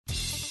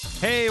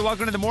Hey,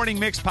 welcome to the Morning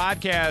Mix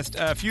podcast.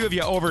 A few of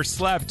you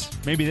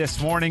overslept, maybe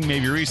this morning,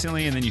 maybe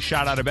recently, and then you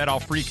shot out of bed all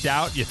freaked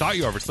out. You thought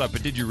you overslept,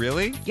 but did you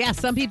really? Yeah,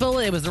 some people,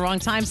 it was the wrong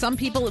time. Some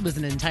people, it was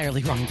an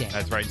entirely wrong day.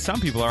 That's right. Some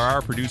people are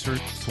our producer,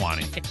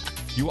 Swanee.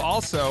 You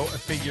also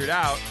figured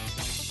out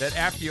that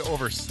after you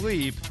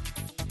oversleep,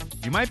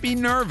 you might be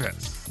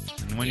nervous.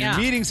 And when you're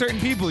meeting certain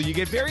people, you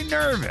get very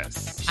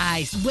nervous.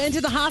 I went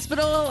to the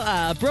hospital,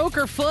 broke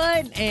her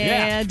foot,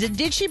 and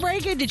did she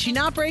break it? Did she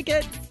not break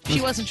it? She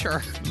wasn't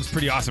sure. It was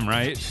pretty awesome,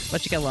 right?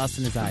 But you got lost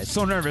in his eyes.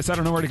 So nervous. I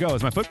don't know where to go.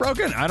 Is my foot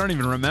broken? I don't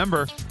even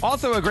remember.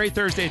 Also, a great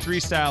Thursday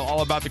Threestyle,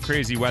 all about the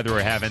crazy weather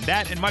we're having.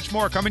 That and much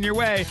more coming your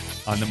way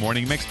on the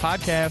Morning Mix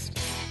podcast.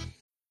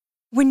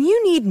 When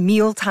you need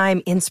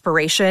mealtime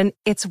inspiration,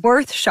 it's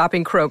worth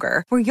shopping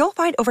Kroger, where you'll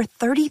find over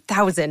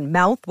 30,000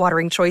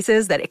 mouth-watering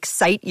choices that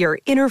excite your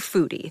inner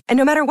foodie. And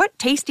no matter what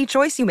tasty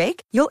choice you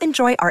make, you'll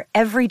enjoy our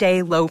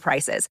everyday low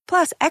prices,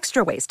 plus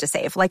extra ways to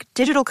save, like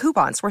digital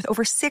coupons worth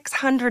over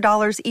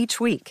 $600 each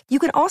week. You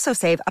can also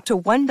save up to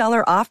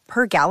 $1 off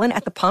per gallon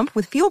at the pump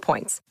with fuel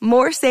points.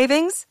 More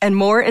savings and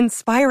more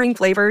inspiring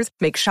flavors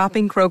make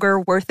shopping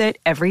Kroger worth it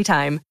every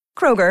time.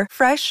 Kroger,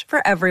 fresh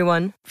for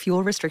everyone.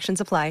 Fuel restrictions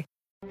apply.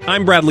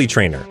 I'm Bradley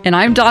Trainer. And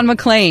I'm Don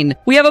McClain.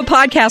 We have a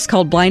podcast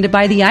called Blinded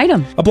by the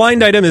Item. A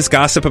blind item is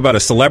gossip about a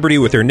celebrity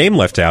with their name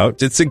left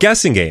out. It's a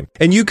guessing game,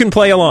 and you can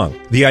play along.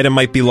 The item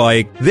might be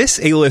like, this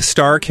A-list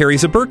star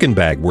carries a Birkin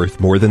bag worth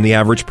more than the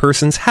average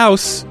person's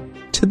house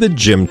to the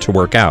gym to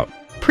work out.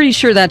 Pretty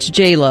sure that's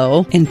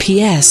J-Lo. And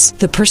P.S.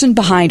 the person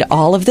behind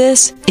all of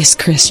this is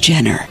Kris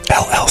Jenner,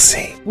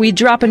 LLC. We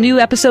drop a new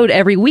episode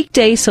every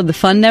weekday so the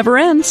fun never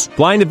ends.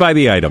 Blinded by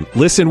the Item.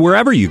 Listen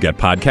wherever you get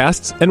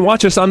podcasts and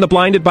watch us on the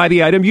Blinded by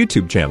the Item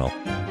YouTube channel.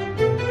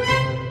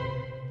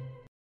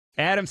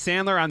 Adam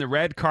Sandler on the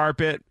red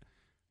carpet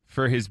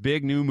for his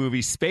big new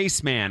movie,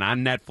 Spaceman,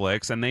 on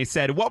Netflix. And they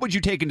said, what would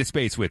you take into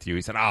space with you?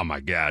 He said, oh,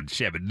 my God,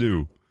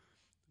 shabadoo.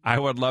 I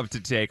would love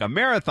to take a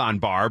marathon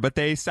bar, but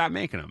they stopped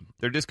making them.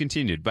 They're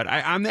discontinued. But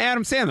I'm the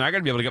Adam Sandler. I got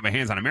to be able to get my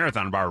hands on a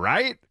marathon bar,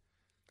 right?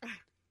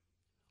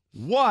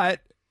 What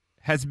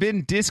has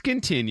been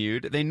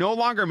discontinued? They no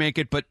longer make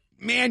it, but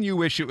man, you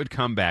wish it would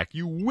come back.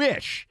 You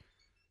wish.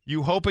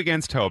 You hope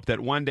against hope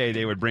that one day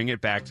they would bring it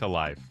back to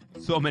life.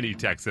 So many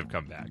texts have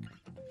come back.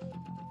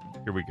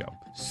 Here we go.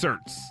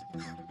 Certs.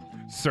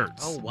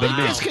 Oh, wow. The They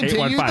mail,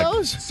 discontinued 815.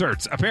 those?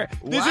 Certs.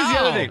 This is the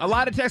other thing. A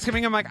lot of texts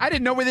coming in. I'm like, I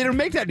didn't know they don't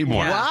make that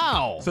anymore.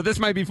 Wow. So this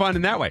might be fun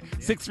in that way.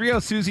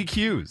 630 Susie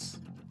Q's.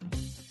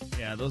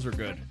 Yeah, those are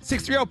good.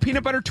 630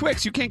 Peanut Butter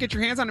Twix. You can't get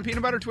your hands on a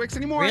Peanut Butter Twix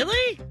anymore?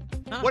 Really?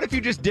 What if you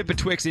just dip a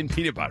Twix in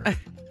peanut butter?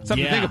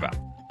 Something to think about.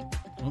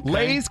 Okay.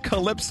 Lay's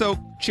Calypso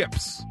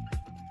Chips.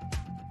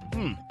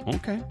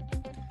 Okay.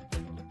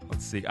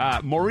 Let's see.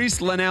 Maurice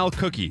Linnell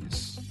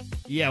Cookies.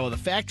 Yeah, well, the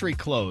factory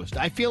closed.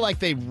 I feel like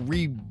they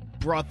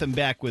brought them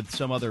back with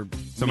some other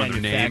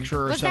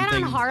manufacturer or Was something.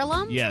 that on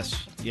Harlem?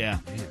 Yes. Yeah.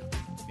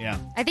 Yeah.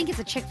 I think it's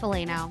a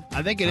Chick-fil-A now.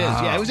 I think it is.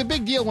 Yeah, it was a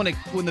big deal when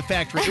the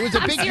factory. It was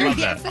a big huge.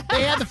 serious.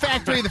 They had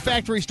the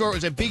factory store. It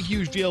was a big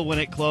huge deal when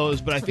it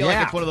closed. But I feel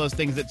like it's one of those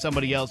things that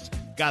somebody else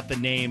got the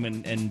name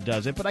and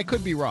does it. But I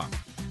could be wrong.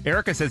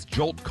 Erica says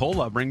Jolt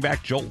Cola. Bring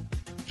back Jolt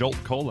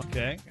Cola.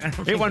 Okay.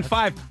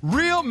 815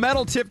 Real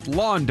Metal Tipped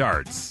Lawn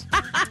Darts.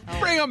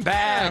 Bring them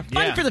back.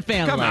 Fun for the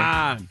family. Come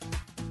on.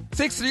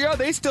 630,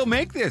 they still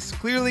make this.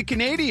 Clearly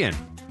Canadian.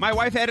 My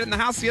wife had it in the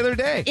house the other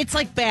day. It's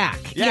like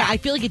back. Yeah. Yeah, I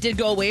feel like it did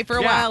go away for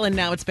a while, and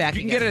now it's back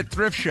You can again. get it at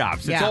thrift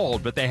shops. It's Yeah.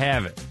 old, but they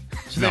have it.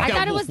 So they've I got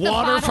thought it was the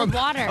water bottled from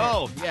water.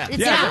 Oh, yeah. It's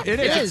Yeah, that? it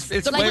is.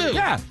 It's The flavored. blue.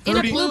 Yeah. In a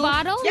Fruity. blue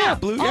bottle? Yeah,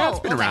 blue. Yeah, it's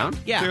Oh, been okay. around.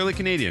 Yeah. Clearly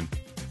Canadian.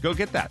 Go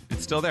get that.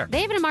 It's still there.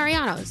 They have it in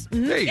Mariano's.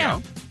 There you Yeah.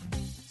 go.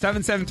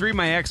 773,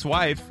 my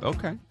ex-wife.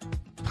 Okay.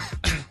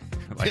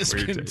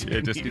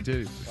 Discontinued.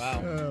 Discontinued.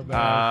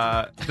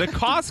 Wow. The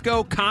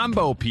Costco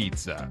combo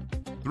pizza,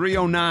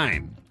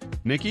 309.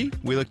 Nikki,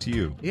 we look to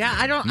you. Yeah,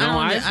 I don't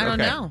eyes? I don't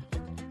Okay. know.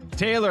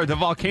 Taylor, the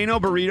volcano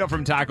burrito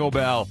from Taco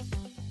Bell.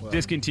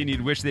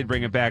 Discontinued. Wish they'd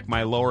bring it back.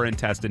 My lower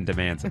intestine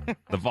demands it.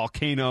 The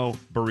volcano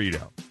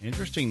burrito.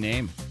 Interesting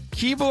name.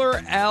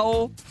 Keebler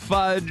L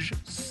Fudge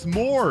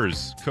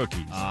S'mores cookies.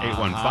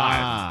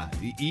 815.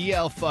 The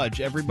EL fudge.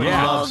 Everybody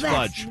Yeah. loves Oh,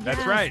 fudge.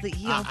 That's right. The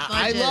EL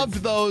I fudges. loved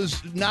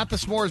those. Not the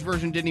s'mores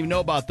version. Didn't even know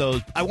about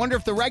those. I wonder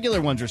if the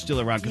regular ones are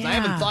still around because I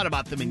Yeah. haven't thought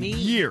about them in Me-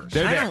 years.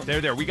 They're I there. don't-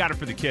 They're there. We got it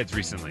for the kids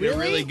recently. They're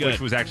really good. Which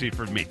was actually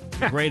for me.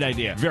 Great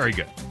idea. Very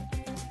good.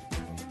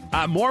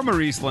 More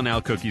Maurice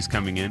Linnell cookies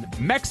coming in.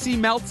 Mexi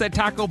Melts at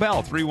Taco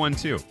Bell,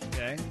 312.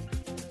 Okay.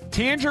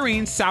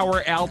 Tangerine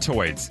Sour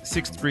Altoids,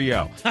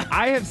 630.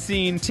 I have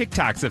seen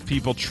TikToks of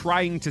people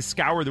trying to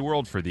scour the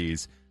world for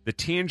these. The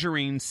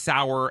Tangerine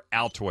Sour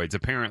Altoids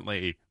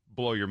apparently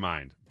blow your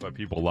mind, but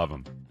people love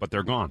them. But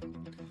they're gone.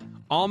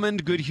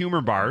 Almond Good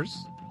Humor Bars.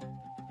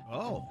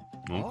 Oh.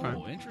 Okay.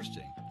 Oh,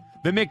 interesting.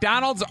 The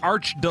McDonald's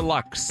Arch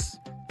Deluxe.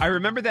 I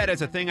remember that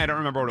as a thing. I don't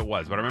remember what it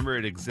was, but I remember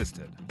it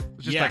existed.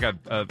 It's just Yeah.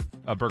 like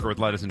a burger with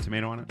lettuce and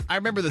tomato on it. I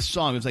remember the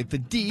song. It was like the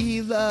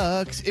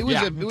Deluxe. It was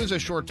Yeah. it was a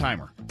short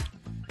timer.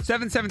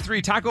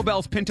 773 Taco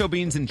Bell's Pinto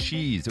Beans and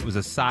Cheese. It was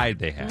a side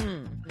they had.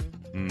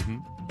 Mm-hmm.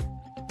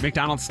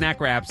 McDonald's snack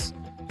wraps.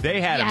 They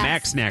had a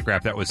Mac snack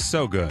wrap that was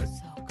so good.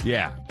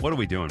 Yeah. What are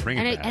we doing? Bring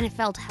it back. And it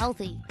felt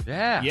healthy.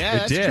 Yeah. Yeah, it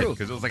that's did, true.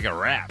 because it was like a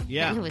wrap.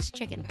 Yeah. And it was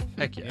chicken.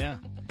 Heck yeah. Yeah.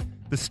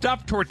 The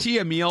stuffed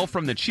tortilla meal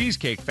from the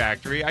Cheesecake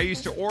Factory. I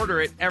used to order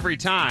it every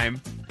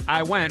time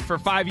I went for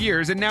 5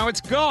 years, and now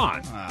it's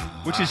gone.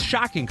 Which is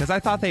shocking, because I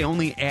thought they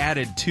only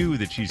added to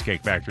the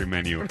Cheesecake Factory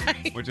menu,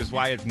 which is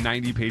why it's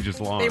 90 pages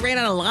long. They ran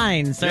out of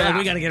lines, so Yeah.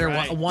 we got to get her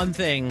Right. one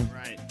thing.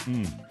 Right.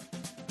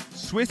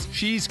 Swiss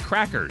cheese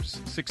crackers,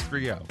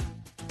 630.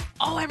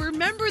 Oh, I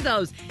remember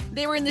those.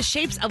 They were in the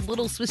shapes of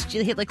little Swiss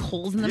cheese. They had like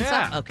holes in them.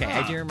 Yeah. Stuff. Okay,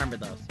 I do remember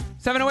those.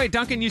 708,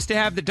 Duncan used to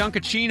have the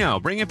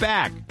Dunkachino. Bring it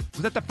back.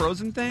 Was that the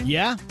frozen thing?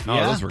 Yeah. Oh,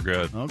 yeah. those were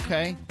good.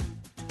 Okay.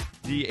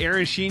 The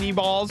arancini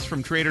balls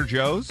from Trader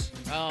Joe's.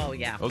 Oh,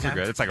 yeah. Those are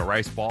good. It's like a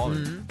rice ball.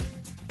 Mm-hmm.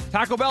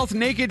 Taco Bell's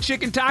naked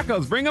chicken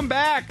tacos. Bring them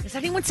back. Has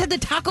anyone said the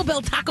Taco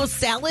Bell taco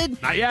salad?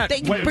 Not yet.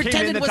 That you What, it came in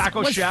pretended the was, taco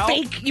was shell?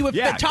 fake. You would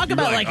Yeah, talk you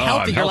were about like, like oh,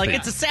 healthy. You're like,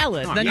 healthy. it's a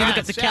salad. Oh, Then you yeah, look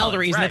at the salad,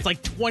 calories, right. and it's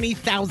like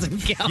 20,000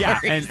 calories. Yeah,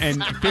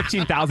 and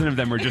 15,000 of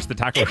them were just the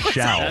taco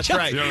shell. That's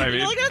right. You know what I mean?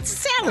 You're like, that's a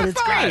salad.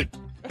 It's Right.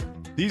 great.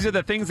 These are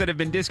the things that have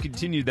been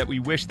discontinued that we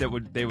wish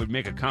that they would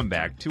make a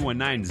comeback.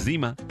 219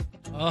 Zima.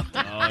 Oh,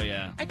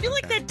 yeah. I feel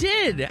like that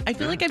did. I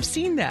feel like I've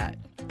seen that.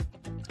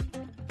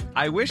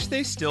 I wish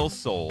they still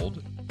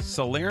sold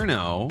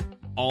Salerno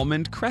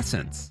almond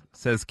crescents,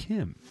 says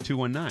Kim.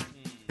 219.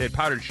 They had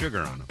powdered sugar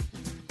on them.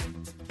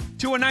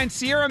 219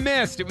 Sierra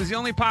Mist. It was the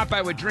only pop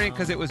I would drink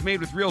because it was made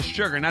with real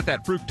sugar, not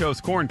that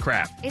fructose corn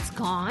crap. It's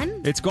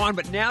gone? It's gone,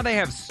 but now they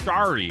have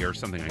Starry or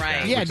something like that.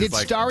 Right. Yeah, which did is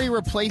like, Starry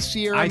replace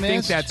Sierra I Mist?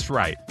 think that's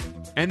right.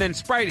 And then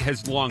Sprite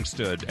has long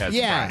stood as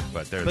Sprite,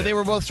 but they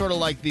were both sort of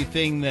like the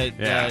thing that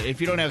Yeah. if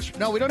you don't have...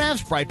 No, we don't have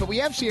Sprite, but we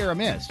have Sierra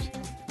Mist.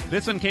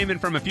 This one came in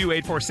from a few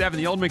 847,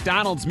 the old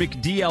McDonald's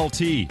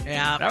McDLT.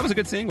 Yeah. That was a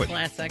good sandwich.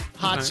 Classic.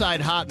 Hot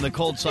side hot and the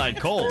cold side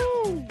cold.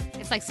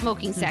 It's like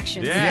smoking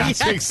sections. Yeah.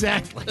 Yes,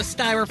 exactly. The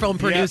styrofoam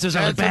producers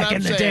are like, that's what back I'm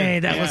in the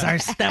saying. day. That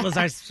Yeah. was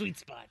our sweet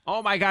spot.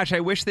 Oh my gosh, I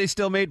wish they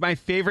still made my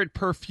favorite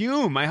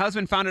perfume. My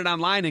husband found it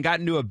online and got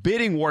into a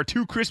bidding war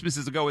 2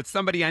 Christmases ago with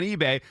somebody on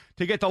eBay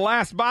to get the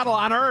last bottle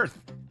on Earth.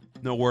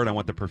 No word on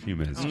what the perfume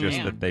is,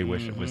 just that they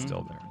wish it was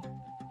still there.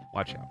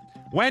 Watch out.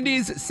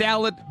 Wendy's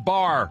salad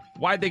bar.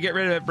 Why'd they get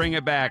rid of it? Bring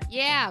it back.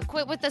 Yeah,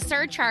 quit with the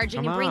surcharge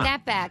and Come you bring on.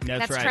 that back.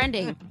 That's right.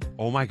 trending.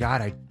 Oh my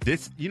God,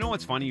 you know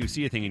what's funny? You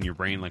see a thing in your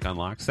brain like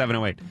unlocks.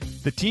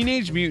 708. The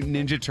Teenage Mutant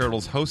Ninja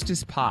Turtles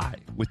Hostess Pie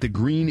with the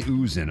green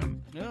ooze in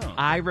them. Oh.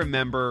 I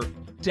remember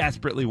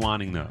desperately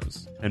wanting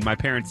those, and my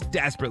parents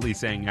desperately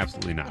saying,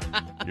 absolutely not.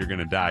 You're going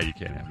to die. You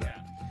can't have that.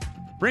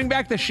 Bring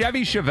back the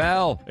Chevy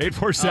Chevelle.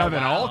 847.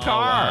 Oh, wow. All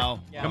car. Oh,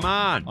 wow. Come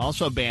on.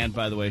 Also banned,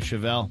 by the way,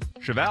 Chevelle.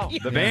 Chevelle,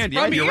 the band.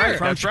 Yeah, From you're here. right.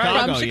 From That's Chicago.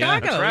 right. From Yeah,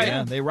 Chicago, that's right.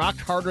 yeah. They rocked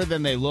harder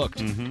than they looked.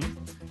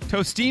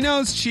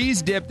 Tostino's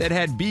cheese dip that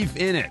had beef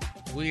in it.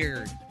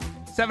 Weird.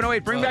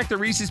 708, bring back the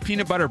Reese's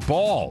peanut butter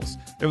balls.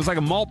 It was like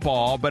a malt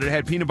ball, but it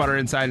had peanut butter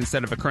inside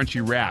instead of a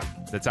crunchy wrap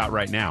that's out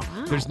right now.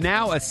 There's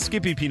now a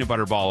Skippy peanut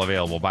butter ball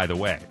available, by the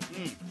way.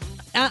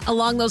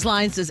 Along those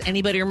lines, does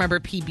anybody remember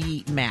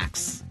PB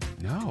Max?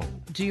 No.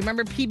 Do you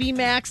remember PB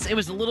Max? It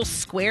was a little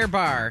square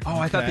bar. Oh,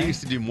 I thought they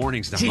used to do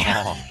mornings down the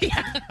hall.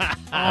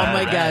 Oh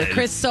my God,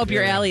 Chris, so up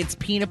your alley. It's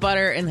peanut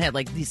butter and had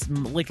like these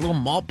like little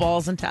malt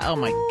balls on top. Oh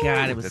my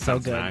God, it was That so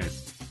sounds good.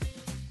 nice.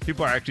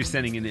 People are actually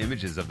sending in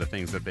images of the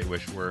things that they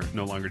wish were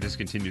no longer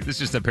discontinued. This is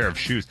just a pair of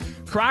shoes.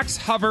 Crocs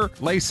Hover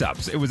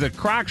Lace-Ups. It was a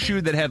Crocs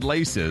shoe that had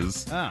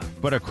laces,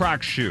 but a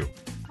Crocs shoe.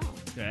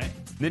 Okay.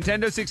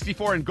 Nintendo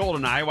 64 and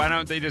GoldenEye. Why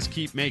don't they just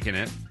keep making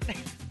it?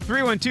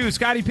 312,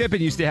 Scottie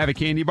Pippen used to have a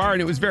candy bar,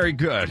 and it was very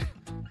good.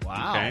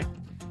 Wow. Okay.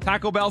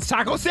 Taco Bell's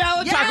taco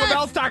salad. Yes! Taco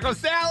Bell's taco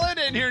salad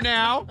in here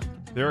now.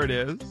 There it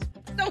is.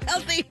 So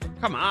healthy.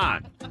 Come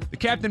on. The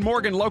Captain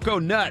Morgan Loco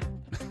Nut.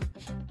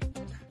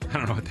 I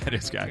don't know what that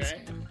is, guys.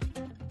 Okay.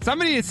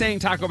 Somebody is saying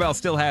Taco Bell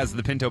still has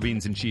the pinto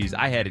beans and cheese.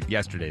 I had it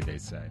yesterday, they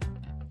say.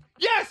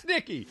 Yes,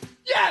 Nikki.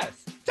 Yes.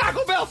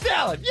 Taco Bell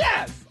salad.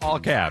 Yes. All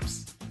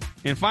caps.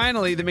 And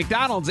finally, the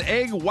McDonald's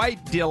Egg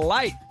White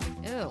Delight.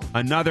 Ew.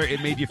 Another,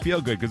 it made you feel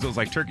good because it was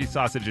like turkey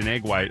sausage and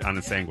egg white on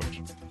a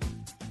sandwich.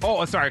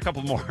 Oh, sorry, a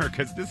couple more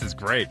because this is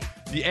great.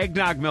 The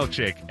eggnog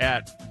milkshake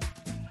at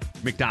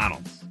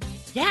McDonald's.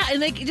 Yeah,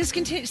 and they just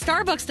continue.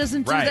 Starbucks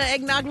doesn't do Right. the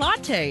eggnog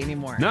latte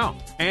anymore. No.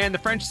 And the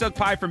French silk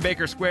pie from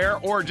Baker Square,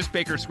 or just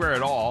Baker Square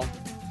at all.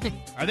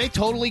 Are they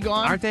totally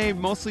gone? Aren't they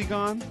mostly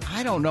gone?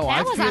 I don't know.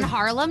 That was on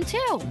Harlem,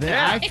 too.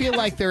 I feel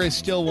like there is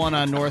still one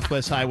on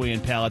Northwest Highway in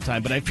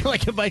Palatine, but I feel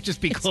like it might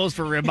just be closed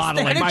for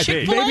remodeling. Is that a Might be.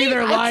 Chick-fil-A? Maybe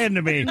they're lying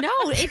to me. No,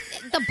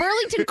 the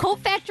Burlington Coat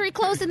Factory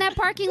closed in that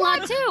parking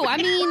lot, too. I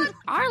mean,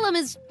 Harlem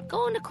is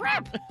going to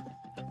crap.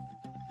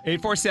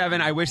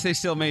 847, I wish they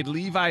still made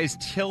Levi's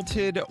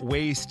tilted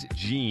waist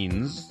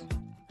jeans.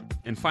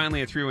 And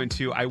finally, at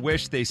 312, I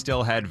wish they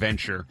still had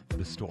Venture,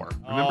 the store.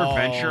 Remember Oh,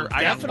 Venture?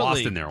 I got definitely.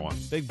 lost in there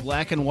once. Big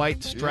black and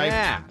white striped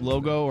Yeah.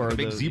 logo or A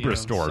big the, zebra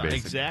store, basically.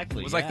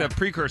 Exactly. It was like the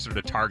precursor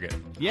to Target.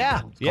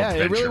 Yeah, It's yeah, called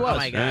it really Venture. was. Oh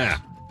my gosh. Yeah.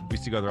 We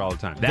used to go there all the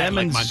time. Them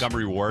Like and-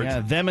 Montgomery Ward. Yeah,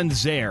 them and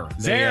Zare.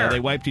 Zare. They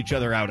wiped each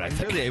other out, I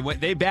think.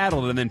 They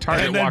battled, and then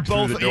Target And then walked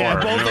both, through the door. yeah,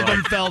 both And of they're them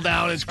like, fell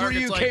down. And Screw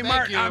you, Target's like, Kmart,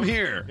 "Thank you." I'm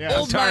here. Yeah.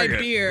 Hold my Target.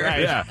 beer.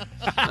 Right. Yeah.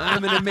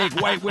 I'm going to make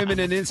white women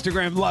in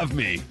Instagram love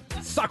me.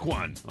 Suck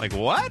one. Like,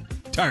 what?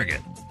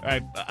 Target. All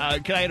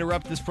right, can I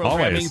interrupt this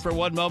programming Always. for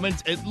one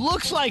moment? It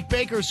looks like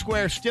Baker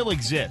Square still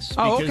exists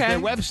Oh, because okay. their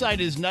website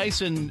is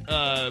nice and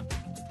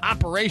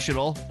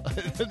operational.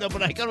 But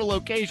when I go to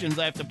locations,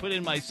 I have to put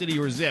in my city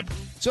or zip.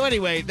 So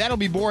anyway, that'll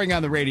be boring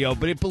on the radio,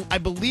 but I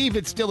believe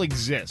it still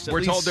exists. at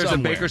We're least told there's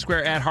somewhere. a Baker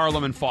Square at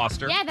Harlem and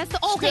Foster. Yeah, that's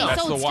the okay.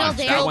 That's So the it's one.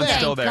 still there. That one's Thank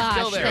still there. gosh,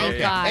 Still there, thank okay.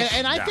 gosh.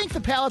 And I Yeah. think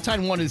the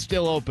Palatine one is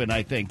still open,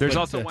 I think. There's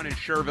but, also one in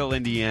Scherville,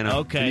 Indiana.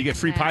 Okay. And you get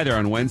free pie there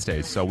on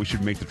Wednesdays, so we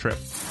should make the trip.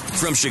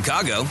 From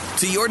Chicago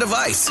to your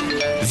device,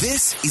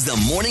 this is the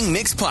Morning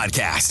Mix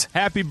Podcast.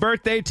 Happy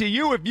birthday to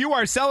you if you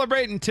are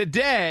celebrating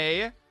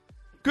today.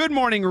 Good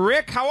morning,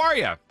 Rick. How are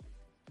you?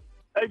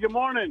 Hey, good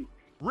morning.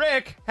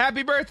 Rick,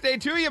 happy birthday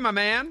to you, my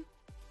man.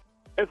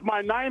 It's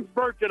my 9th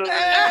birthday today,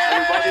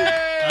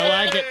 Hey! I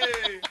like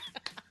it.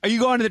 Are you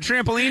going to the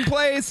trampoline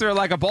place or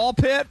like a ball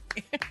pit?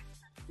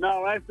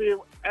 No, actually,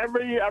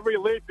 every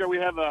leap year we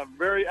have a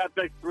very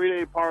epic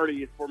 3-day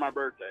party for my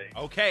birthday.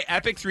 Okay,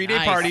 epic 3-day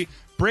Nice. party.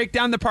 Break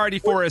down the party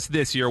for us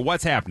this year.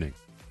 What's happening?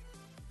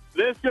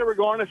 This year we're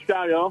going to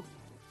Chicago.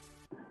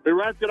 We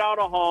rented out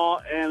a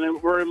hall, and then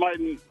we're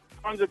inviting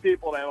tons of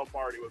people to have a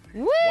party with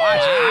me. Woo!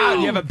 Wow.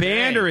 You have a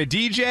band or a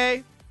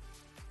DJ?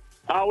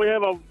 We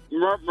have a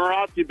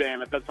mariachi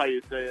band, if that's how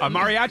you say it. A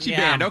mariachi Yeah.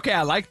 band. Okay,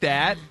 I like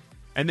that.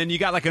 And then you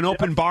got like an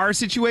open bar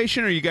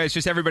situation, or you guys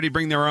just everybody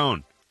bring their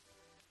own?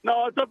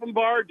 No, it's open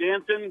bar,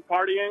 dancing,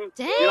 partying.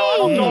 Dang. You know, I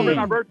don't celebrate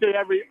my birthday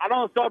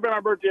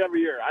every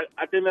year.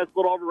 I think that's a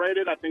little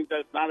overrated. I think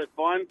that's not as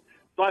fun.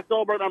 So I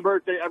celebrate my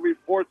birthday every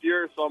 4th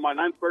year. So my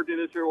 9th birthday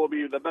this year will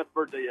be the best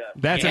birthday yet.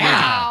 That's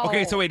Wow. amazing.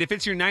 Okay, so wait, if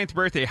it's your 9th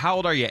birthday, how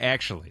old are you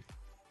actually?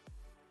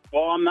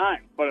 Well, I'm 9,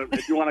 but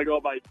if you want to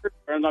go by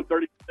years, I'm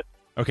 36.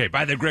 Okay,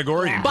 by the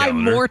Gregorian By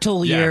calendar.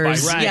 mortal Yeah, by-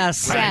 years. right.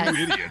 Yes. Yes.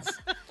 You idiots.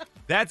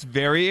 That's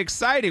very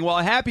exciting. Well,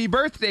 happy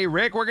birthday,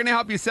 Rick. We're going to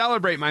help you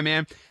celebrate, my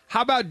man.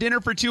 How about dinner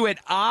for two at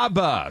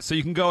ABBA? So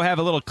you can go have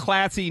a little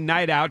classy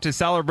night out to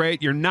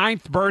celebrate your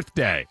 9th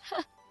birthday.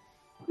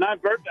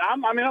 9th birthday.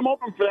 I'm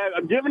open for that.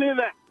 I'm giving you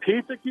that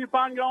pizza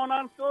coupon going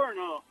on still or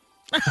no?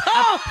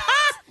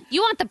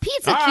 You want the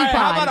pizza All right,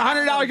 coupon? how about a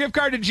 $100 gift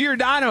card to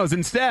Giordano's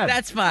instead?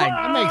 That's fine.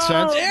 That makes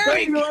sense.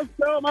 Thank you, let's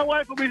go. My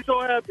wife will be so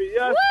happy.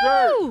 Yes,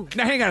 sir. Woo!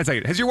 Now, hang on a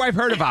second. Has your wife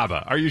heard of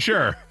ABBA? Are you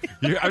sure?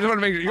 I just want to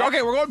make sure.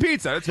 Okay, we're going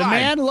pizza. That's The fine.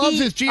 man loves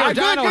his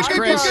Giordano's, good,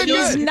 Chris. good, good,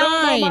 He's good.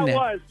 My 9.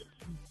 wife.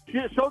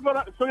 She'll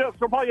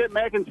probably get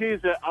mac and cheese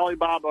at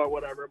Alibaba or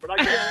whatever. But I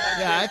can't.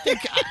 Yeah, I think.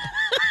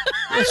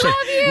 I Listen,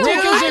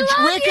 love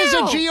you. Rick is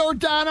a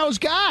Giordano's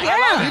guy.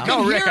 Yeah. You can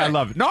No, Rick, hear I it.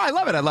 love it. No, I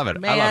love it. I love it. I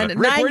love Man, it.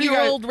 Rick, where do you guys,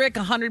 9-year-old Rick,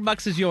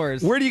 $100 is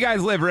yours. where do you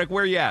guys live, Rick?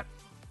 Where are you at?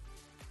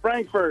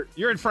 Frankfurt.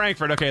 You're in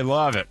Frankfurt. Okay,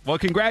 love it. Well,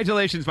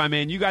 congratulations, my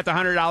man. You got the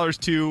 $100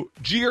 to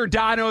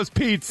Giordano's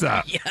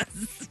Pizza.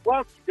 Yes.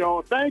 Let's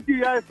go. Thank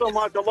you guys so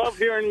much. I love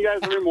hearing you guys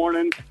every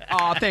morning.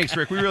 Oh, thanks,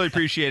 Rick. We really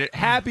appreciate it.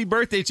 Happy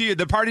birthday to you.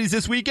 The party's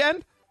this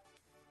weekend?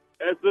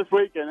 It's this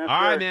weekend. Yes,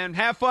 All right, sir. man.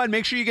 Have fun.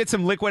 Make sure you get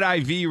some liquid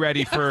IV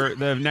ready for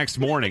the next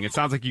morning. It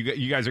sounds like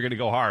you guys are going to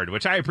go hard,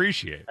 which I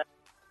appreciate.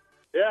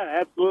 Yeah,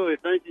 absolutely.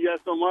 Thank you guys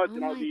so much.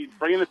 And I'll be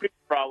bringing the pizza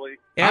probably.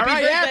 All Happy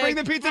right, yeah, birthday. bring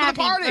the pizza to the Happy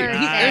party.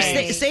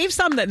 birthday. Or save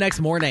some that next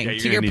morning. Yeah, you're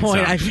to gonna your need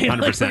point, some. I feel like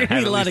 100%. we're going to Have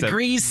need a at lot least of a-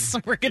 grease.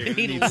 We're going to You're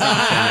need gonna a need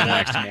something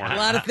next morning.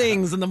 lot of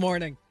things in the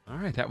morning. All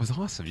right, that was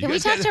awesome. You Can we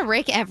guys talk got- to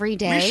Rick every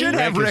day? We should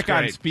have Rick is Rick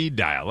on great. speed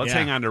dial. Let's Yeah.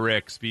 hang on to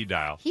Rick speed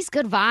dial. He's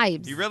good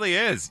vibes. He really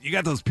is. You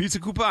got those pizza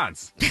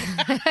coupons.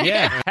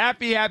 Yeah.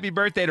 Happy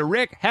birthday to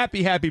Rick.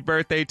 Happy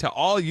birthday to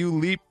all you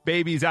leap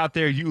babies out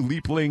there, you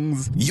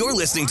leaplings. You're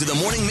listening to the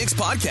Morning Mix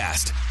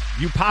Podcast.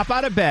 You pop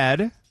out of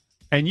bed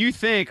and you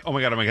think, oh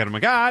my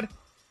God,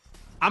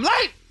 I'm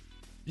late.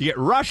 You get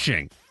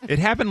rushing. It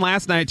happened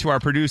last night to our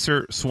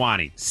producer,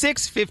 Swanee.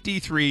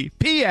 6:53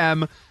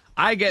 p.m.,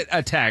 I get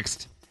a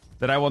text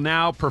that I will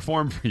now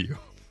perform for you.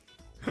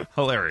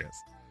 Hilarious.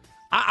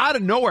 Out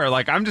of nowhere,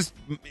 like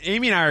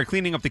Amy and I are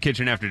cleaning up the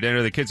kitchen after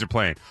dinner. The kids are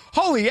playing.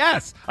 Holy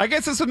yes! I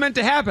guess this was meant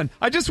to happen.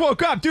 I just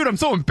woke up. Dude, I'm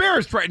so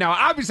embarrassed right now.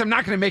 Obviously, I'm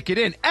not going to make it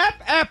in.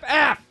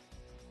 F.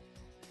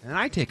 And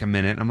I take a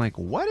minute. I'm like,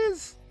 what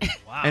is...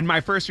 Wow. And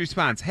my first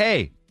response,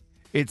 hey,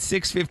 it's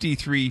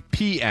 6:53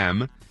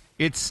 p.m.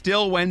 It's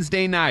still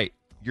Wednesday night.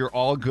 You're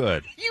all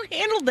good. You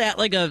handled that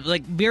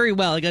like very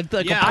well, like a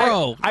Yeah,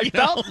 pro. I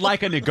felt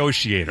like a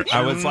negotiator.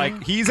 I was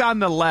like, he's on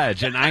the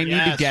ledge, and I need to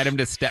Yes. get him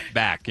to step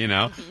back, you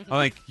know? I'm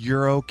like,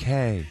 you're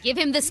okay. Give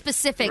him the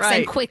specifics Right.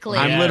 and quickly.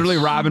 I'm Yes. literally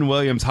Robin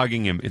Williams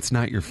hugging him. It's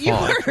not your You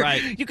fault. were,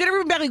 Right. You could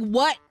have been like,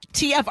 what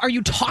TF are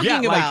you talking Yeah,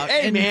 like, about?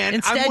 hey, and man,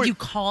 instead I'm- you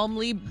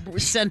calmly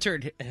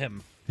centered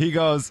him. He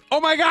goes,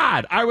 oh my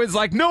God. I was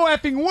like, no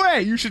effing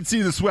way. You should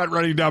see the sweat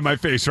running down my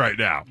face right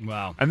now.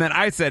 Wow. And then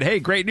I said, hey,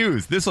 great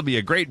news. This will be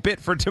a great bit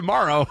for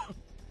tomorrow.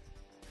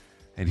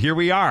 And here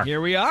we are.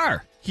 Here we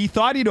are. He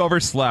thought he'd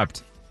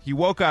overslept. he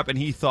woke up and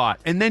he thought,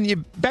 and then you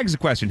begs the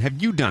question,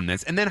 have you done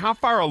this? And then how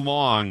far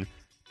along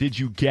did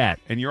you get?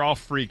 And you're all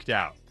freaked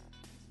out.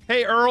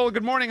 Hey, Earl,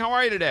 good morning. How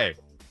are you today?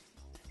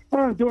 Oh,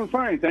 I'm doing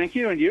fine, thank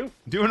you. And you?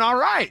 Doing all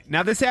right.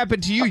 Now, this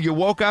happened to you. You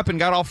woke up and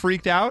got all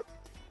freaked out?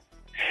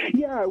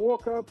 Yeah, I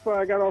woke up,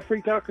 I got all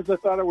freaked out because I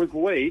thought I was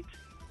late.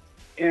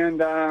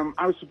 And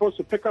I was supposed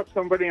to pick up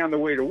somebody on the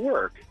way to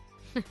work.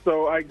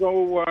 So I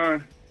go,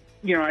 I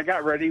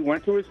got ready,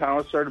 went to his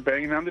house, started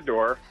banging on the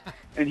door.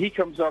 And he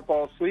comes up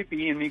all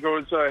sleepy, and he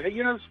goes, hey,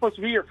 you're not supposed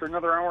to be here for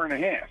another hour and a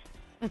half.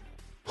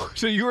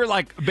 So you were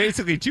like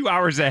basically 2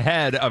 hours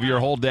ahead of your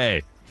whole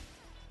day.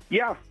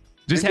 Yeah.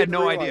 Just had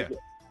no idea.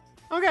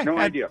 Okay. No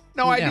idea.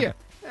 No idea.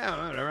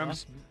 Yeah, whatever. I'm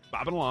just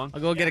bobbing along.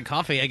 I'll go get a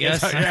coffee, I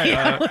guess.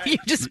 Yeah. You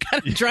just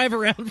got to drive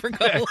around for a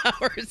couple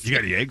hours. You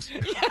got any eggs?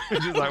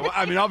 Just like, well,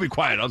 I mean, I'll be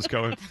quiet. I'll just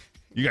go in.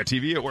 You got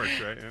TV? It works,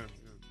 right? Yeah.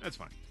 That's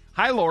fine.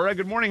 Hi, Laura.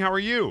 Good morning. How are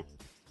you?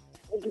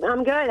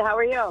 I'm good. How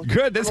are you?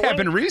 Good. This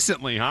happened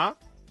recently, huh?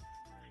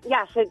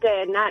 Yes, it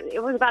did.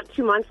 It was about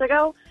 2 months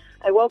ago.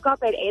 I woke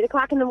up at 8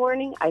 o'clock in the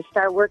morning. I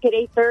start work at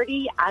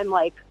 8:30. I'm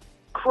like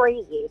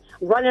crazy,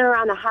 running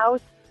around the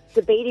house,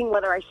 debating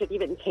whether I should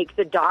even take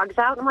the dogs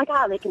out. I'm like,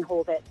 they can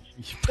hold it.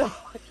 So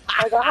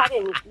I go ahead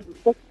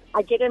and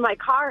I get in my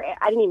car.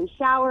 I didn't even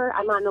shower.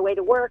 I'm on the way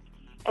to work,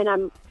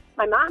 and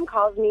my mom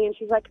calls me, and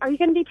she's like, are you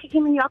going to be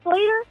picking me up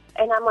later?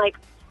 And I'm like,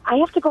 I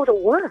have to go to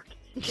work.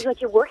 She's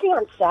like, you're working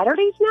on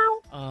Saturdays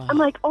now? I'm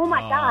like, oh, my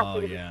gosh,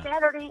 it was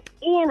Saturday,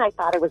 and I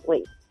thought it was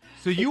late.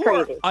 So you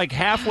were like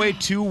halfway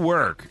to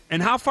work.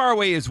 And how far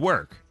away is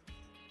work?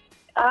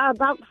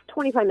 About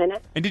 25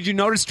 minutes. And did you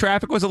notice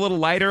traffic was a little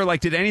lighter?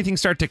 Like, did anything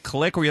start to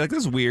click? Were you like, this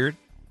is weird?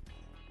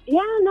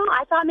 Yeah, no,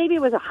 I thought maybe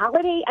it was a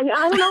holiday. I mean,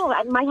 I don't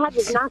know. My head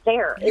was not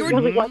there. It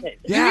really wasn't.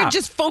 You were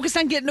just focused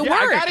on getting to work.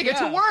 I got to get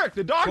to work.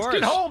 The dogs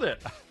can hold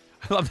it.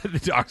 I love that the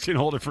dogs can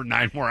hold it for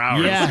 9 more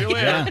hours.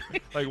 Yeah.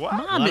 Like, what?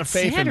 Mom, it's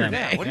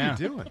Saturday. What are you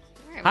doing?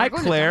 Hi,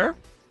 Claire.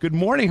 Good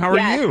morning. How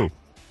are you?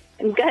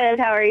 I'm good.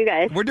 How are you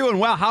guys? We're doing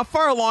well. How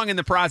far along in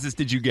the process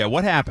did you get?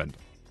 What happened?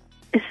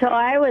 So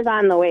I was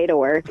on the way to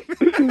work.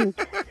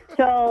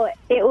 So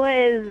it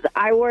was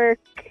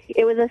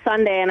a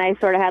Sunday, and I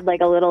sort of had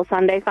like a little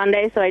Sunday fun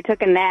day, so I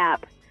took a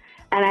nap.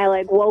 And I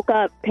like woke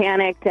up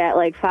panicked at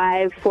like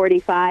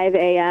 5:45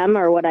 a.m.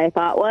 or what I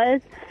thought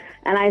was.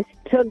 And I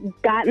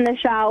got in the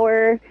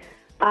shower.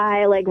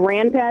 I like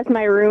ran past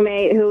my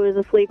roommate who was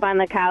asleep on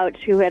the couch,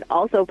 who had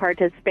also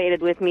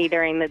participated with me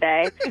during the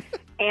day.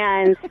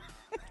 And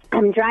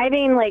I'm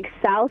driving like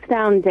south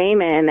down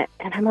Damon,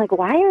 and I'm like,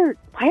 why are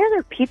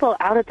there people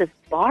out at this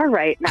bar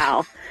right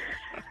now?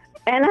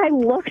 And I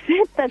looked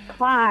at the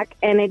clock,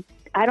 and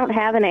I don't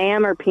have an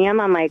AM or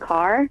PM on my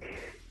car.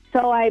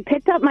 So I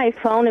picked up my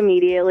phone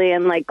immediately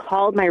and like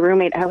called my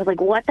roommate. I was like,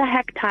 what the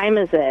heck time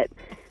is it?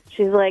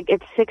 She's like,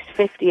 it's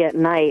 6:50 at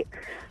night.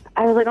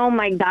 I was like, oh,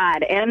 my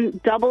God.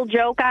 And double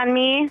joke on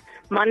me,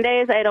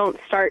 Mondays I don't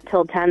start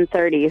till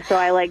 10:30. So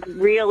I, like,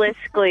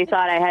 realistically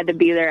thought I had to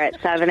be there at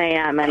 7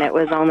 a.m., and it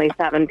was only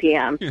 7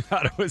 p.m. You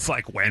thought it was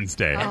like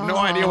Wednesday. I have no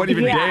idea what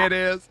even day it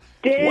is.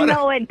 Didn't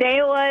know what day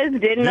it was.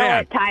 Didn't know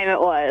what time it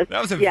was.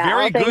 That was a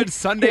very good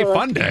Sunday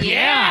fun day.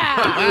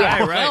 Yeah.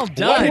 Right. Well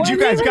done. What had you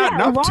guys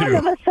gotten up to?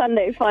 It was a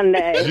Sunday fun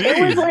day.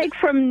 It was like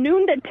from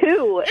noon to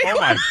 2.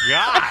 Oh, my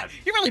God.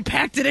 You really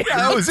packed it in.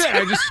 Yeah, that was it.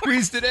 I just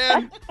squeezed it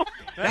in.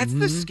 That's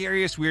the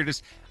scariest,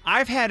 weirdest.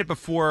 I've had it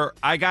before.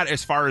 I got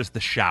as far as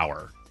the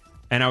shower,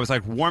 and I was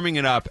like warming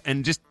it up,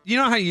 and just, you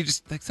know how you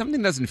just, like,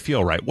 something doesn't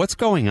feel right. What's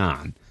going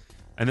on?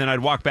 And then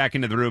I'd walk back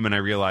into the room, and I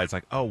realized,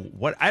 like, oh,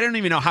 what? I don't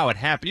even know how it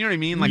happened. You know what I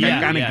mean? Like,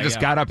 I kind of just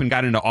got up and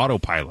got into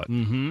autopilot.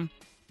 Mm-hmm.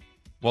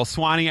 Well,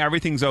 Swanee,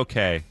 everything's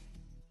okay.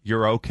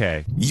 You're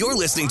okay. You're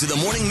listening to the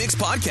Morning Mix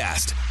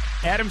podcast.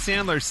 Adam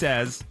Sandler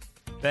says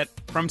that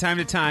from time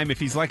to time, if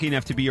he's lucky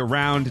enough to be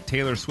around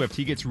Taylor Swift,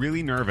 he gets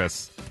really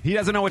nervous. He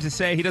doesn't know what to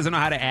say. He doesn't know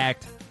how to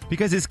act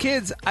because his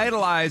kids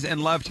idolize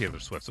and love Taylor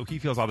Swift. So he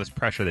feels all this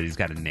pressure that he's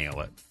got to nail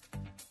it.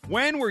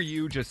 When were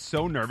you just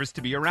so nervous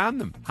to be around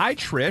them? Hi,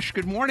 Trish.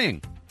 Good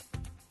morning.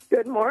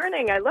 Good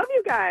morning. I love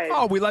you guys.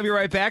 Oh, we love you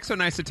right back. So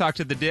nice to talk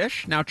to the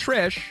dish. Now,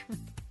 Trish.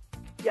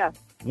 Yes.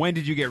 When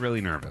did you get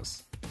really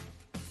nervous?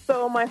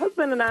 So my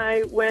husband and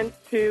I went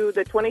to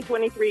the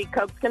 2023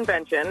 Cubs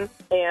convention,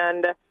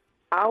 and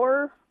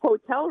our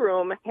hotel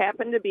room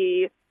happened to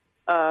be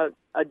a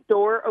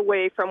door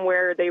away from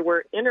where they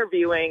were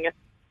interviewing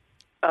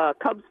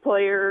Cubs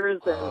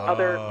players and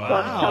other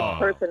Cubs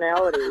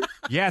personalities.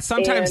 Yeah,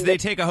 sometimes they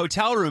take a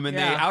hotel room and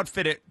they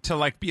outfit it to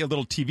like be a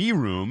little TV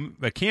room,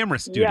 a camera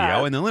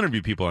studio, and they'll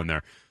interview people in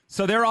there.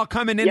 So they're all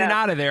coming in and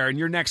out of there, and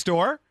you're next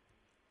door?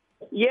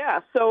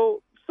 Yeah,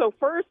 so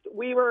first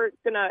we were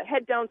going to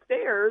head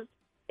downstairs,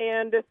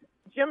 and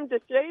Jim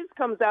DeShays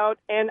comes out,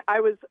 and I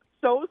was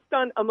so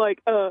stunned. I'm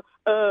like, hi.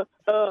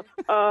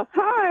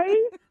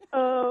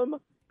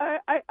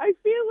 I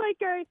feel like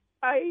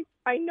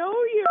I know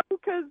you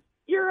because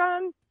you're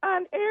on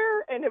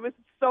air, and it was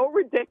so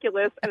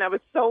ridiculous, and I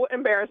was so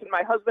embarrassed, and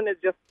my husband is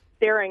just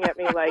staring at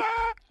me like,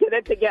 Get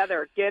it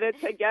together. Get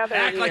it together.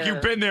 Act like here.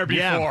 you've been there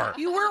before.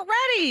 You weren't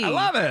ready. I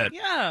love it.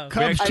 Yeah.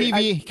 Cubs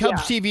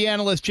TV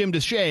analyst Jim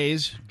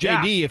DeShays,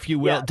 JD, if you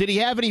will. Yeah. Did he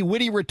have any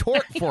witty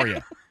retort for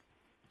you?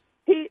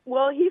 He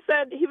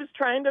said he was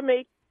trying to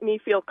make me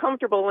feel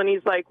comfortable, and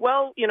he's like,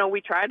 well,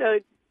 we try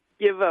to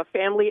give a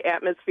family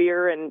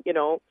atmosphere, and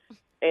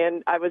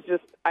and I was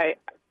just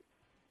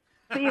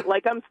see,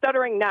 like I'm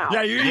stuttering now.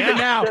 Yeah, you're even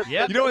now.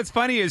 Yep. You know what's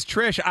funny is,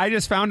 Trish, I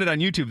just found it on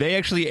YouTube. They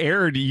actually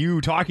aired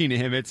you talking to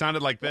him. It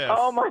sounded like this.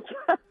 Oh, my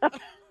God.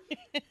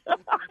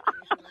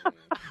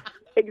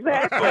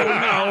 Exactly.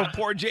 Oh, no.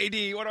 Poor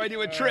JD. What do I do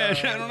with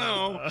Trish? I don't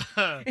know.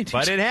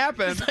 But it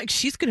happened. It's like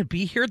she's going to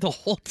be here the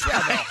whole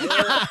time.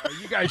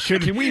 You guys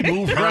should. Can we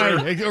move her?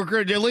 Right. Or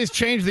at least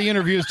change the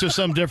interviews to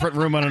some different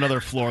room on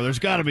another floor. There's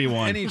got to be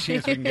one. Any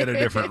chance we can get a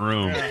different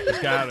room? There's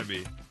got to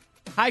be.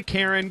 Hi,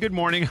 Karen. Good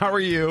morning. How are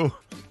you?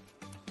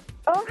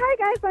 Oh, hi,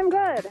 guys. I'm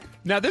good.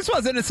 Now, this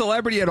wasn't a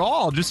celebrity at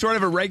all, just sort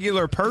of a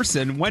regular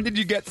person. When did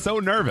you get so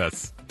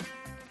nervous?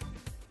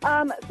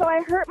 So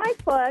I hurt my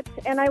foot,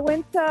 and I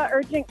went to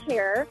urgent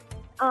care,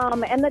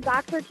 and the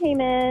doctor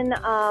came in,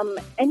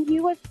 and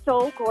he was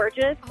so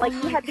gorgeous. Like,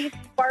 he had these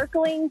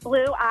sparkling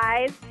blue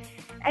eyes,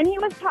 and he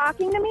was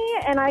talking to me,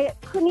 and I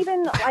couldn't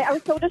even, I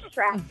was so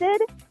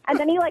distracted. And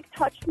then he,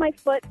 touched my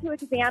foot to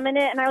examine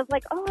it, and I was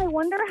like, oh, I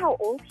wonder how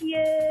old he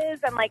is.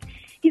 And,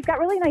 he's got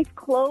really nice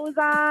clothes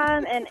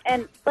on, and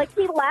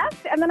he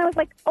left, and then I was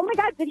like, oh, my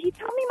God, did he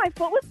tell me my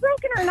foot was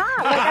broken or not?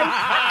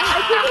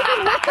 I didn't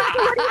even listen to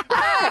what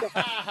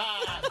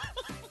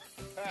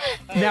he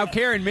said. Now,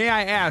 Karen, may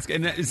I ask,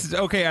 and this is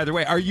okay either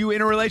way, are you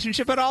in a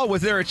relationship at all?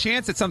 Was there a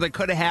chance that something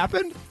could have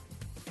happened?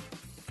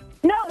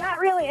 No, not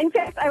really. In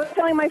fact, I was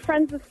telling my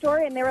friends the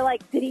story, and they were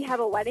like, did he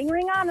have a wedding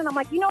ring on? And I'm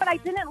like, you know what? I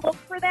didn't look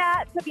for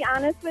that, to be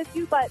honest with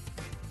you, but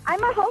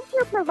I'm a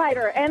healthcare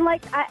provider, and,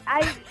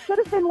 I should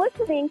have been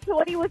listening to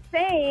what he was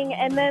saying,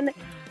 and then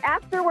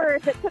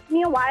afterwards, it took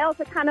me a while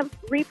to kind of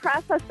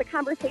reprocess the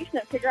conversation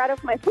and figure out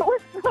if my foot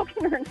was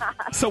broken or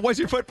not. So was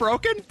your foot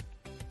broken?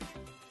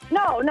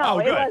 No, Oh,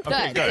 it good. was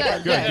Okay,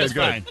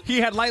 good. He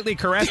had lightly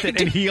caressed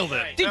it and healed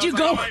it. Did you I was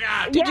go? like, oh my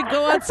God. Did you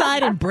go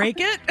outside and break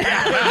it?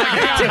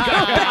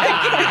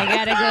 I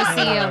gotta go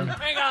see him.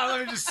 Hang on,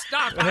 let me just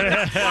stop on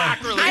this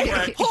block really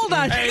quick. Hold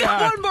on. Hey,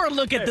 One more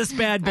look at this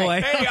bad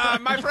boy. Hey,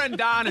 my friend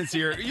Don is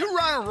here. You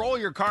run and roll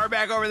your car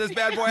back over this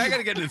bad boy. I got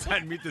to get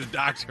inside and meet this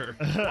doctor.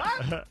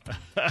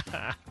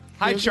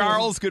 Hi,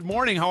 Charles. Good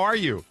morning. How are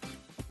you?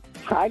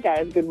 Hi,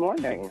 guys. Good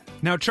morning.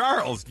 Now,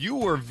 Charles, you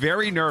were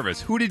very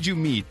nervous. Who did you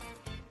meet?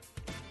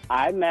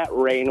 I met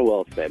Rainn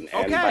Wilson,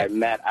 and Okay. I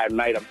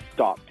might have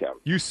stalked him.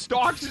 You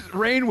stalked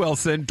Rainn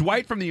Wilson,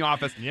 Dwight from The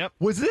Office. Yep.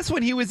 Was this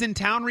when he was in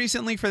town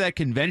recently for that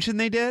convention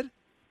they did?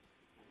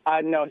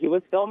 No, he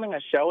was filming a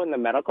show in the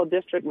medical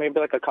district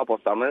maybe a couple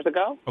summers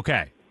ago.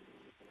 Okay.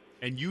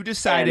 And you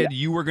decided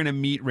you were going to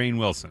meet Rainn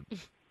Wilson.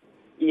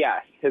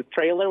 Yes, his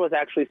trailer was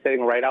actually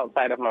sitting right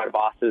outside of my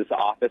boss's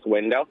office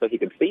window, so he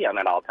could see him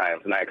at all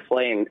times. And I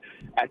explained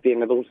at the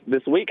end of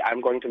this week,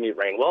 I'm going to meet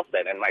Rainn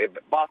Wilson. And my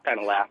boss kind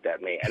of laughed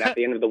at me. And at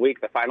the end of the week,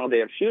 the final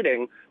day of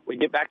shooting, we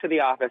get back to the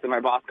office, and my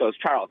boss goes,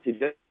 Charles, he's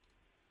just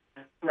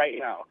right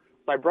now.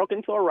 So I broke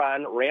into a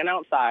run, ran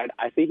outside.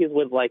 I see he's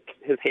with,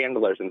 his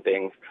handlers and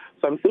things.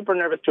 So I'm super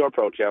nervous to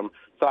approach him.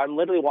 So I'm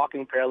literally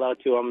walking parallel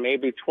to him,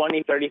 maybe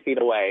 20, 30 feet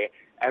away.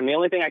 And the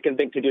only thing I can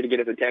think to do to get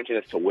his attention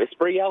is to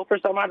whisper yell for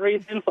some odd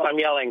reason. So I'm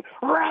yelling,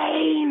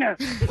 Rainn!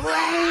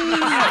 Rainn!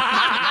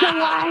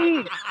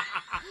 Dwight!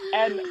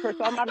 And for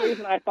some odd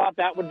reason, I thought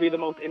that would be the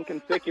most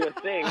inconspicuous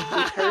thing.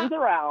 He turns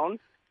around,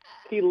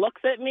 he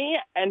looks at me,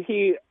 and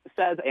he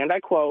says, and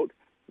I quote,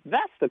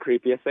 "That's the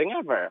creepiest thing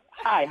ever.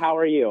 Hi, how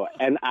are you?"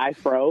 And I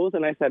froze,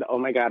 and I said, oh,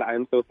 my God,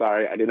 I'm so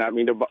sorry. I did not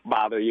mean to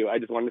bother you. I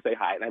just wanted to say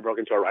hi, and I broke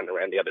into a run and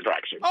ran the other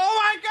direction.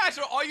 Oh, my gosh.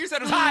 So all you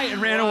said was hi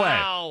and ran away.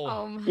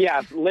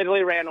 Yeah,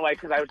 literally ran away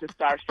because I was just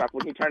starstruck.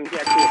 When he turned, he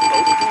actually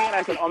approached me, and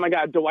I said, oh, my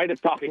God, Dwight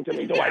is talking to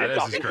me. Dwight is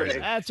talking to me.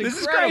 That's This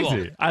is incredible.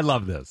 crazy. I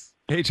love this.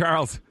 Hey,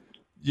 Charles,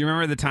 you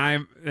remember the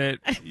time that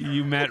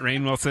you met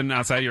Rainn Wilson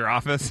outside your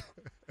office?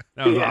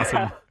 That was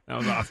awesome. That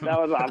was awesome. That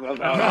was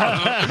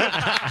awesome.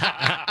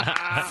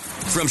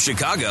 From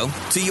Chicago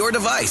to your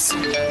device,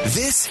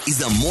 this is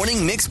the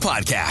Morning Mix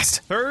Podcast.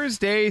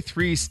 Thursday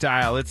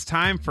Threestyle. It's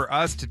time for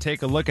us to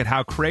take a look at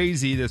how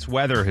crazy this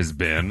weather has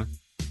been.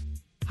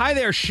 Hi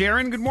there,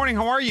 Sharon. Good morning.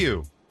 How are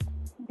you?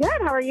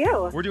 Good. How are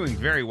you? We're doing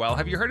very well.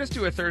 Have you heard us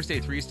do a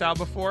Thursday Threestyle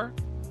before?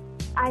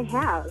 I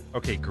have.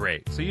 Okay,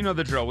 great. So you know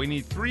the drill. We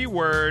need 3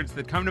 words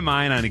that come to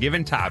mind on a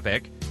given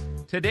topic.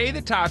 Today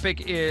the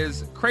topic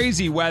is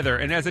crazy weather,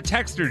 and as a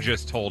texter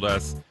just told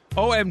us,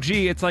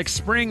 OMG, it's like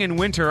spring and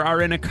winter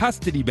are in a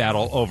custody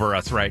battle over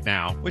us right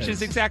now, which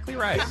is exactly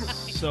right.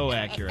 So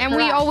accurate. And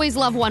we always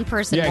love one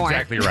person Yeah, more.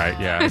 exactly right.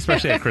 Yeah,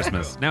 especially at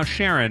Christmas. Now,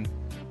 Sharon,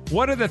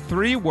 what are the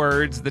 3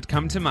 words that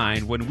come to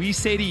mind when we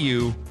say to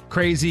you,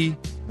 crazy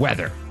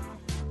weather?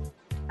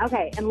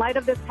 Okay, in light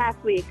of this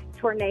past week,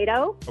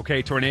 tornado,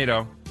 Okay,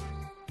 tornado,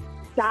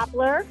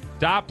 Doppler,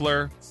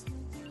 Doppler,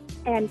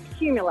 and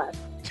cumulus.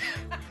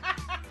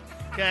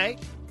 Okay.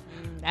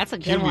 That's a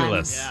good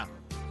cumulus. Yeah.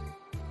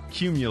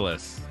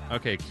 Cumulus.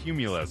 Okay,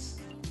 cumulus.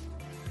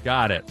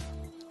 Got it.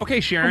 Okay,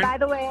 Sharon. And by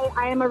the way,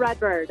 I am a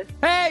Redbird.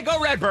 Hey,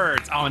 go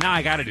Redbirds! Oh, now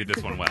I got to do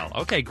this one well.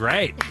 Okay,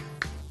 great.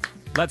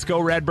 Let's go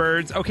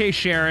Redbirds. Okay,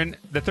 Sharon,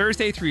 the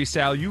Thursday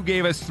Threestyle, you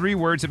gave us 3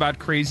 words about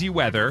crazy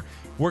weather.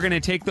 We're going to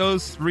take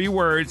those 3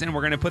 words and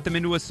we're going to put them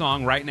into a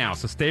song right now.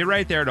 So stay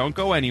right there. Don't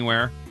go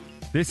anywhere.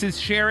 This is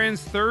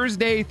Sharon's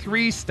Thursday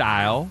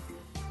Threestyle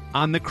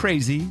on the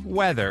crazy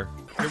weather.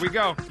 Here we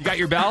go. You got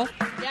your bell?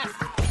 Yes.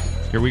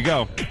 Here we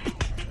go.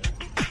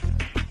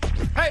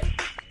 Hey!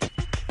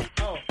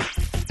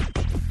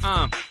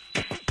 Oh.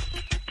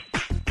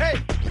 Hey!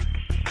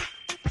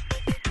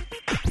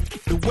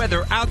 The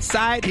weather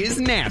outside is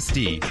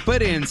nasty,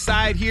 but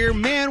inside here,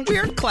 man,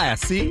 we're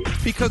classy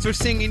because we're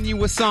singing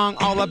you a song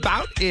all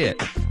about it.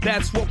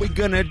 That's what we're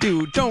gonna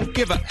do. Don't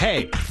give a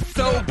hey.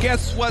 So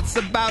guess what's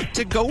about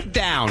to go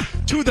down?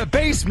 To the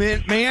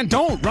basement, man,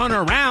 don't run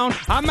around.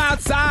 I'm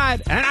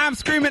outside and I'm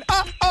screaming,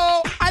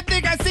 uh-oh, I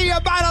think I see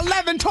about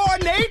 11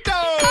 tornadoes.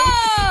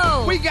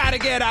 Oh! We gotta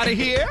get out of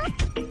here.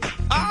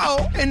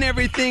 Uh-oh, and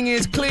everything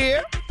is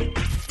clear.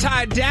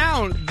 Tie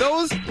down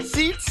those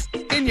seats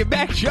in your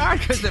backyard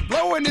because they're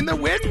blowing in the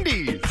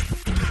windies.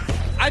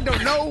 I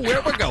don't know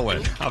where we're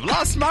going. I've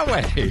lost my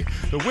way.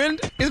 The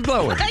wind is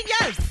blowing.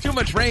 Yes. Too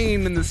much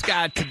rain in the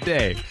sky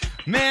today.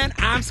 Man,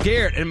 I'm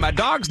scared and my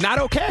dog's not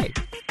okay.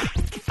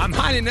 I'm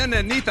hiding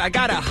underneath. I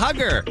got to hug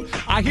her.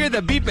 I hear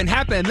the beeping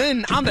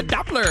happening on the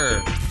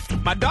Doppler.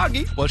 My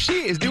doggy, well,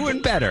 she is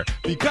doing better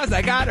because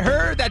I got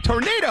her that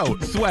tornado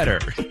sweater.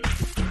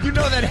 You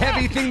know that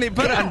heavy thing they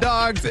put on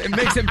dogs? It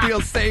makes them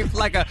feel safe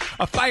like a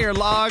fire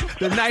log.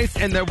 They're nice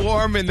and they're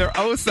warm and they're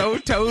oh so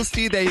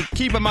toasty. They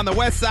keep them on the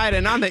west side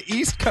and on the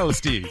east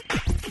coasty.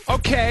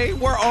 Okay,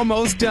 we're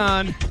almost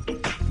done.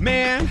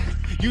 Man,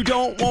 you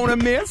don't want to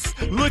miss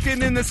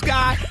looking in the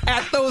sky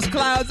at those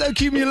clouds of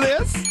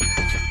cumulus.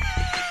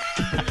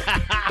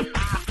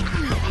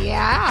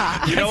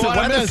 Yeah. You know what?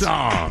 A weather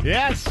song.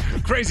 Yes.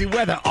 Crazy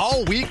weather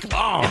all week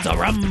long. It's a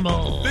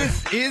rumble.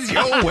 This is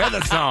your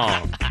weather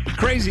song.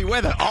 Crazy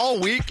weather all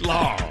week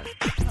long.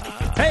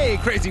 Hey,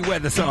 crazy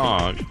weather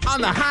song. On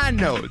the high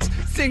notes,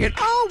 singing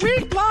all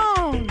week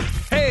long.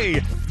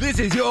 Hey, this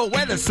is your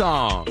weather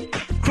song.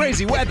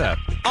 Crazy weather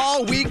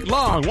all week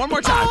long. One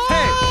more time.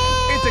 Hey,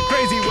 it's a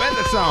crazy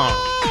weather song.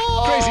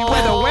 Crazy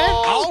weather when?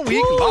 All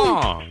week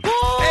long.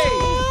 Hey,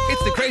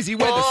 it's the crazy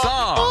weather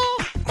song.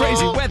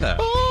 Crazy weather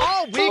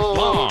all week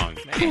long.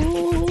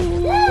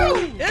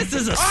 This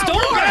is a storm.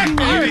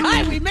 All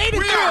right, we made it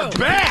We through. are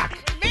back.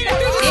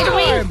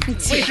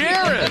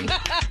 Sharon,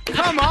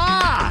 come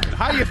on.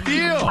 How you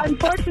feel?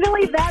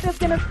 Unfortunately, that is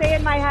going to stay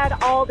in my head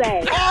all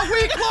day. All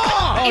week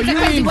long. Oh, you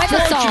mean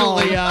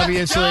fortunately,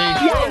 obviously.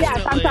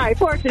 Yes, I'm sorry.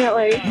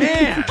 Fortunately.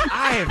 Man,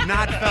 I have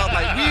not felt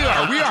like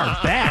we are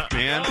back,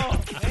 man.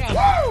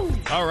 Woo!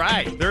 All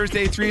right,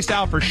 Thursday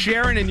Threestyle for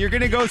Sharon, and you're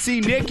going to go see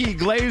Nikki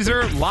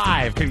Glazer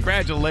live.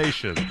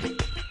 Congratulations.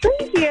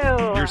 Thank you.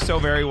 You're so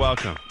very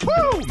welcome.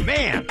 Woo,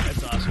 man.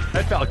 That's awesome.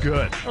 That felt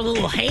good. A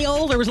little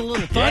hail. There was a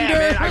little thunder.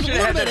 Yeah, man, there was a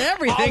little bit of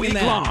everything in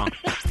that. Long.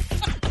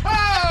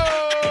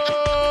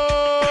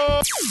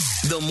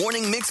 The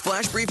Morning Mix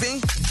Flash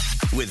Briefing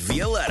with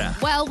Violetta.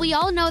 Well, we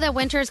all know that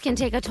winters can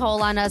take a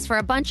toll on us for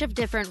a bunch of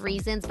different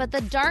reasons, but the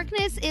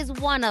darkness is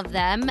one of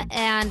them,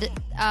 and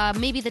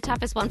maybe the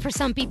toughest one for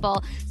some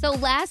people. So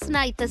last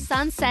night, the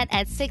sun set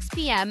at 6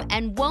 p.m.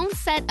 and won't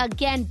set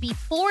again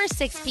before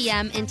 6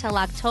 p.m. until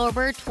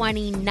October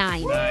 29th.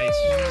 Nice.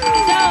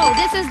 So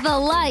this is the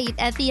light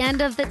at the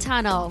end of the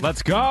tunnel.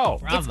 Let's go.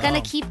 It's going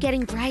to keep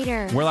getting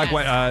brighter. We're like,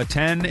 what,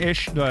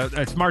 10-ish?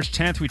 It's March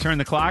 10th. We turn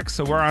the clock,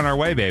 so we're on our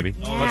way, baby.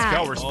 Let's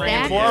go. We're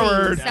springing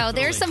forward. So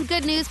there's some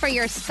good news for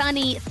your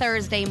sunny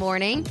Thursday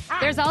morning.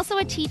 There's also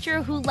a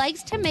teacher who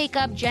likes to make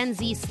up Gen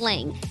Z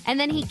slang, and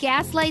then he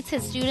gaslights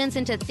his students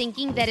into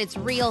thinking that it's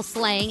real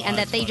slang and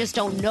that they just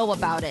don't know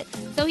about it.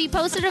 So he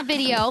posted a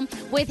video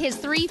with his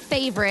 3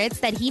 favorites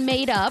that he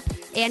made up,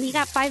 and he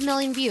got 5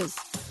 million views.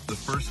 The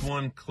first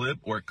one, clip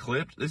or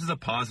clipped, this is a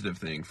positive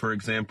thing. For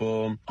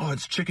example, oh,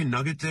 it's chicken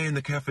nugget day in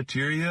the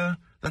cafeteria.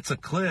 That's a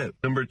clip.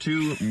 Number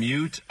 2,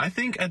 mute. I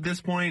think at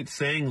this point,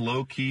 saying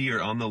low key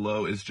or on the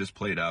low is just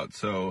played out.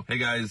 So, hey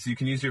guys, you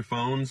can use your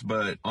phones,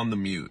 but on the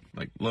mute,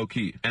 like low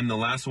key. And the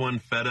last one,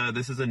 feta.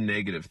 This is a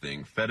negative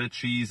thing. Feta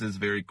cheese is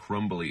very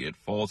crumbly. It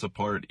falls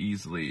apart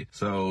easily.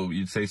 So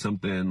you'd say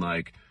something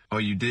like, oh,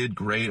 you did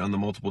great on the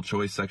multiple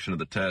choice section of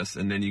the test,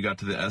 and then you got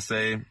to the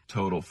essay,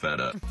 total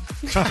feta. And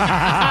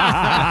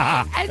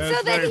That's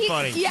so then very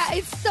funny. Yeah,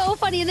 it's so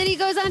funny. And then he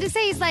goes on to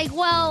say, he's like,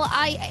 well,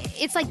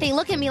 it's like they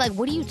look at me like,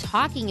 what are you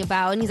talking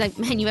about? And he's like,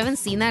 man, you haven't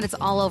seen that? It's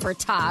all over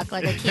talk.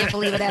 Like, I can't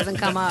believe it hasn't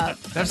come up.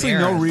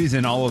 Absolutely no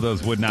reason all of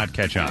those would not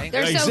catch on.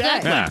 They're so good.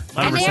 Yeah,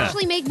 100%. And they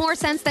actually make more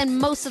sense than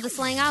most of the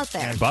slang out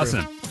there.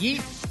 Bussin'.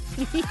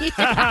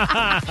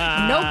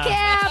 No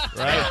cap.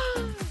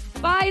 Right.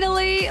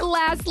 Finally,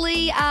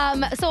 lastly,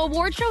 so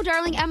award show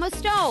darling Emma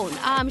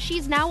Stone.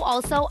 She's now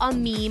also a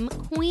meme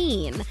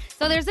queen.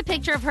 So there's a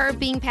picture of her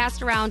being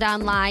passed around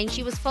online.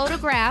 She was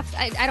photographed.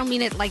 I don't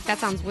mean it like that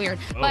sounds weird,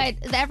 but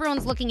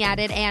everyone's looking at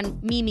it and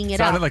memeing it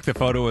Sounded up. like the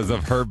photo was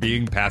of her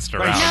being passed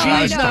around.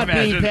 Right, she's not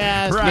being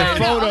passed. Right.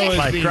 The photo is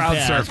like being crowd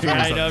passed. surfing or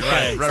Right, something.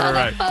 okay.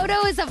 Right. The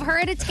photo is of her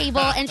at a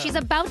table, and she's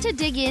about to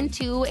dig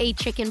into a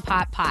chicken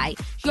pot pie.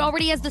 She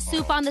already has the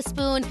soup on the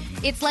spoon.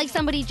 It's like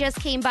somebody just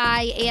came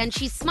by, and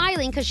she's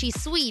smiling because she's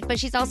sweet, but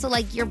she's also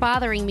like, you're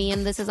bothering me,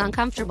 and this is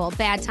uncomfortable.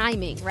 Bad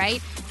timing,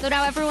 right? So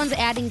now everyone's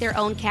adding their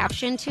own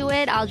caption to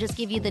it. I'll just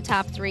give you the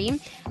top 3.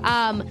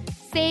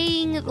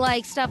 Saying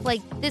like stuff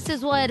like, this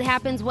is what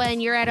happens when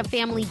you're at a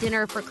family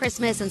dinner for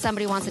Christmas and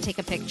somebody wants to take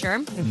a picture.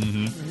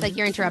 It's like,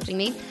 you're interrupting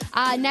me.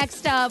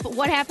 Next up,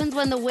 what happens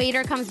when the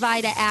waiter comes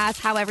by to ask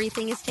how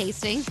everything is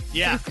tasting?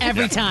 Yeah.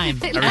 Every time.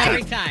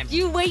 Every time.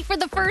 You wait for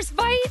the first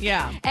bite?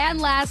 Yeah.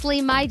 And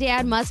lastly, my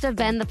dad must have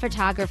been the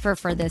photographer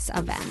for this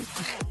event.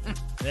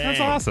 That's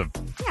awesome.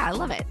 Yeah, I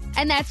love it.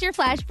 And that's your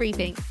flash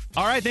briefing.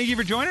 All right, thank you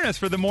for joining us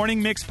for the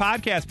Morning Mix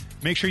podcast.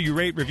 Make sure you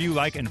rate, review,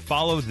 like, and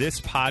follow this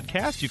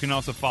podcast. You can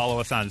also follow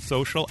us on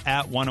social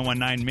at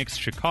 1019 Mix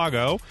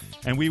Chicago.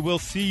 And we will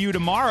see you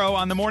tomorrow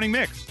on the Morning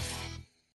Mix.